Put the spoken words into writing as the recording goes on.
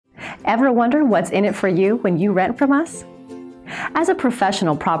Ever wonder what's in it for you when you rent from us? As a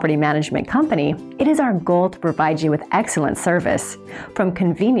professional property management company, it is our goal to provide you with excellent service, from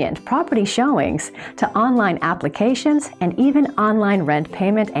convenient property showings to online applications and even online rent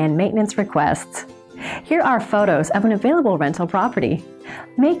payment and maintenance requests. Here are photos of an available rental property.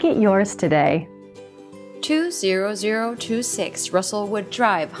 Make it yours today. 20026 Russellwood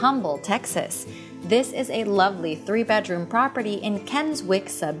Drive, Humble, Texas. This is a lovely 3-bedroom property in Kenswick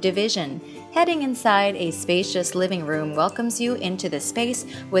Subdivision. Heading inside, a spacious living room welcomes you into the space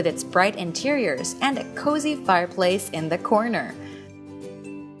with its bright interiors and a cozy fireplace in the corner.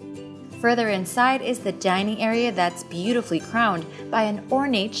 Further inside is the dining area that's beautifully crowned by an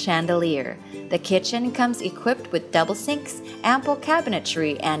ornate chandelier. The kitchen comes equipped with double sinks, ample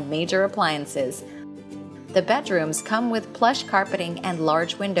cabinetry, and major appliances. The bedrooms come with plush carpeting and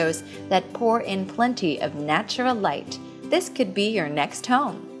large windows that pour in plenty of natural light. This could be your next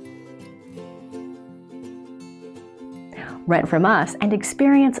home. Rent from us and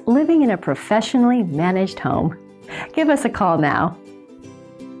experience living in a professionally managed home. Give us a call now.